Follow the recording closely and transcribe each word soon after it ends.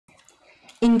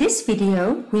In this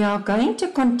video, we are going to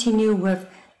continue with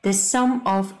the sum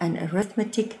of an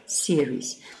arithmetic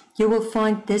series. You will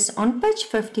find this on page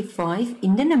 55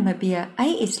 in the Namibian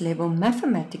AS-Level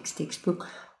Mathematics textbook,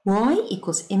 y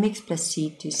equals mx plus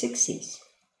c to success.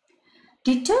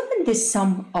 Determine the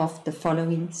sum of the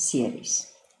following series.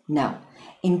 Now,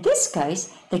 in this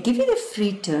case, they give you the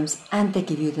three terms and they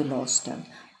give you the last term.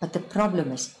 But the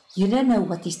problem is, you don't know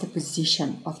what is the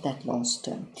position of that last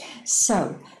term.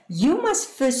 So, you must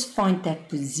first find that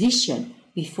position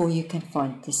before you can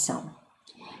find the sum.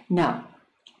 Now,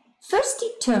 first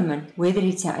determine whether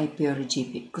it's an AP or a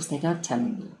GP, because they're not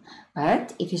telling you.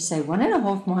 But if you say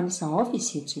 1.5 minus a half, you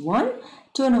see it's 1.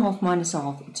 2.5 minus a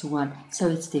half, it's 1. So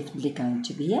it's definitely going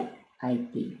to be an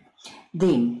AP.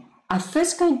 Then, I'm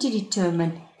first going to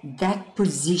determine that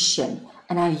position,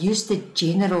 and I use the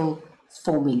general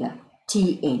formula,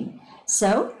 Tn.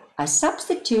 So, I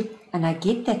substitute and I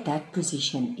get that that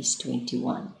position is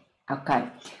 21. Okay,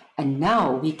 and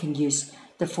now we can use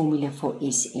the formula for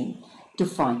Sn to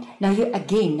find. Now,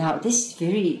 this is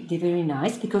very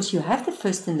nice because you have the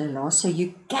first and the last, so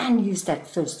you can use that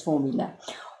first formula.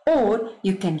 Or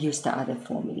you can use the other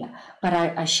formula. But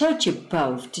I showed you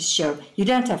both to show you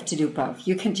don't have to do both.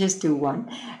 You can just do one.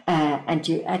 And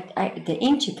you at the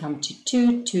end you come to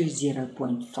 2 to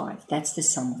 0.5. That's the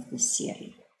sum of this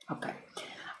series. Okay.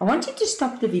 I want you to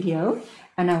stop the video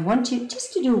and I want you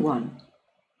just to do one.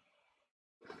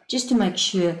 Just to make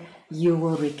sure you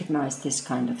will recognize this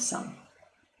kind of sum.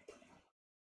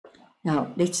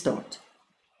 Now, let's start.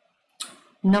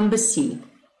 Number C.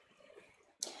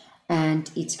 And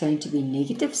it's going to be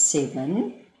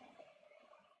 -7,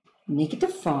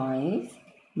 -5,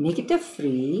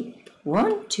 -3,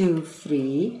 1, 2,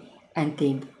 3, and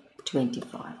then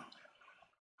 25.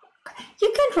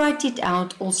 You can write it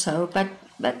out also, but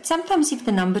sometimes if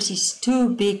the numbers is too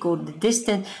big or the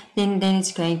distance, then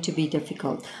it's going to be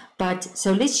difficult. But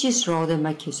so let's just rather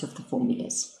make use of the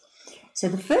formulas. So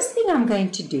the first thing I'm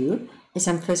going to do is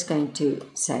I'm first going to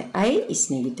say A is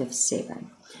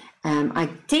 -7. I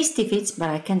test if it's, but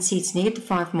I can see it's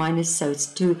 -5 minus, so it's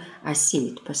 2. I see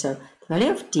it. So the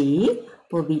value of D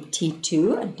will be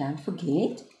T2, and don't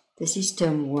forget, this is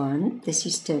term 1, this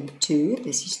is term 2,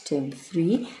 this is term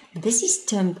 3, this is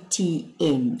term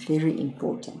Tn, very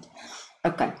important.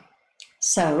 Okay,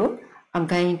 so I'm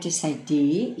going to say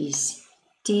D is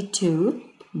T2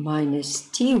 minus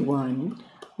T1,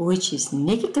 which is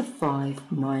 -5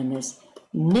 minus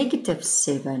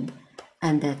 -7,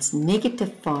 and that's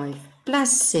 -5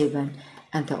 plus 7,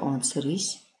 and the answer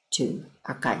is 2.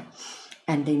 Okay,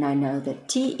 and then I know that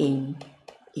Tn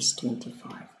is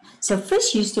 25. So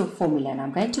first use your formula, and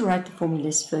I'm going to write the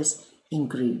formulas first in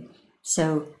green. So,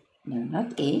 no,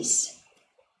 not S.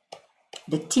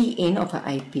 The Tn of an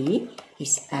AP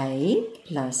is A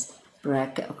plus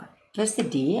bracket. Okay, first the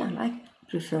D. I like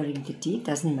preferring the D,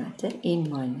 doesn't matter. N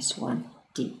minus 1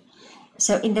 D.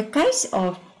 So in the case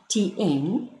of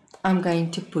Tn, I'm going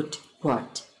to put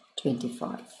what?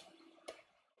 25.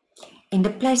 In the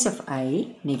place of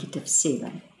A,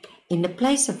 -7. In the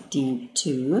place of D,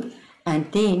 2.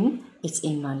 And then it's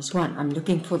n minus 1. I'm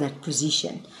looking for that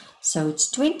position. So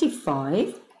it's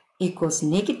 25 equals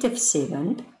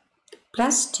 -7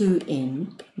 plus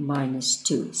 2n minus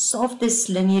 2. Solve this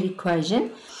linear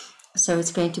equation. So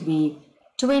it's going to be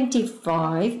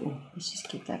 25. Oh, let's just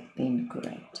get that pen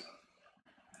correct.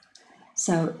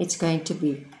 So it's going to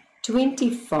be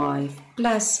 25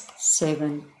 plus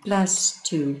 7 plus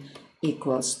 2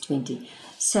 equals 20.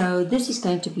 So this is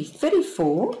going to be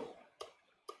 34.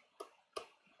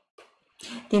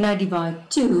 Then I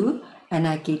divide 2 and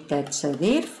I get that. So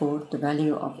therefore the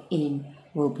value of n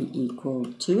will be equal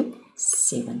to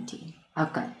 70.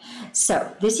 Okay,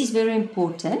 so this is very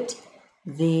important.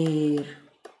 There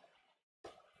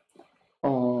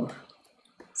are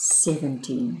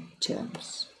 17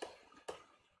 terms.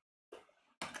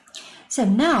 So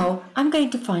now I'm going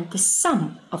to find the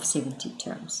sum of 70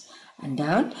 terms. And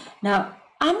down. Now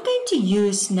I'm going to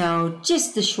use now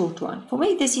just the short one. For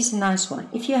me, this is a nice one.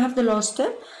 If you have the last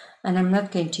term, and I'm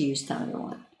not going to use the other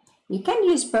one. You can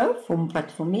use both,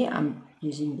 but for me, I'm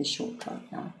using the short one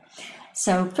now.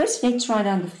 So first, let's write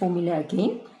down the formula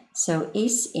again. So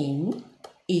Sn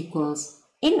equals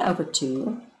n over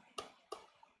 2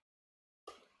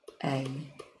 A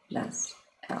plus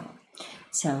L.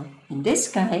 So in this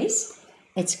case,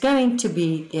 it's going to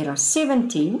be, there are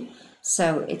 17, so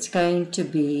it's going to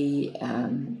be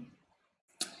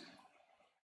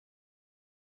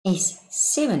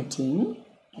S17,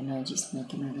 and I'll just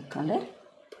make another color,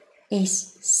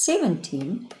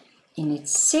 S17, and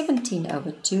it's 17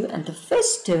 over 2, and the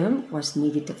first term was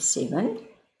 -7,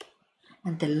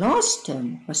 and the last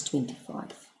term was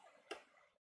 25.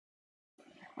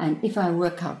 And if I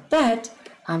work out that,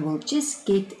 I will just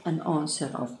get an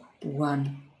answer of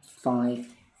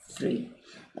 153.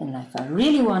 And if I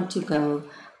really want to go,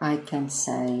 I can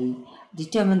say,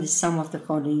 determine the sum of the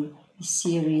following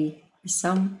series, the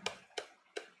sum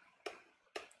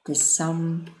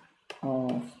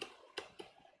of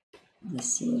the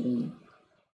series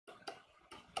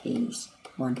is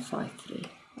 153.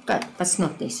 Okay, that's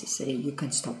not necessary. You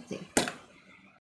can stop there.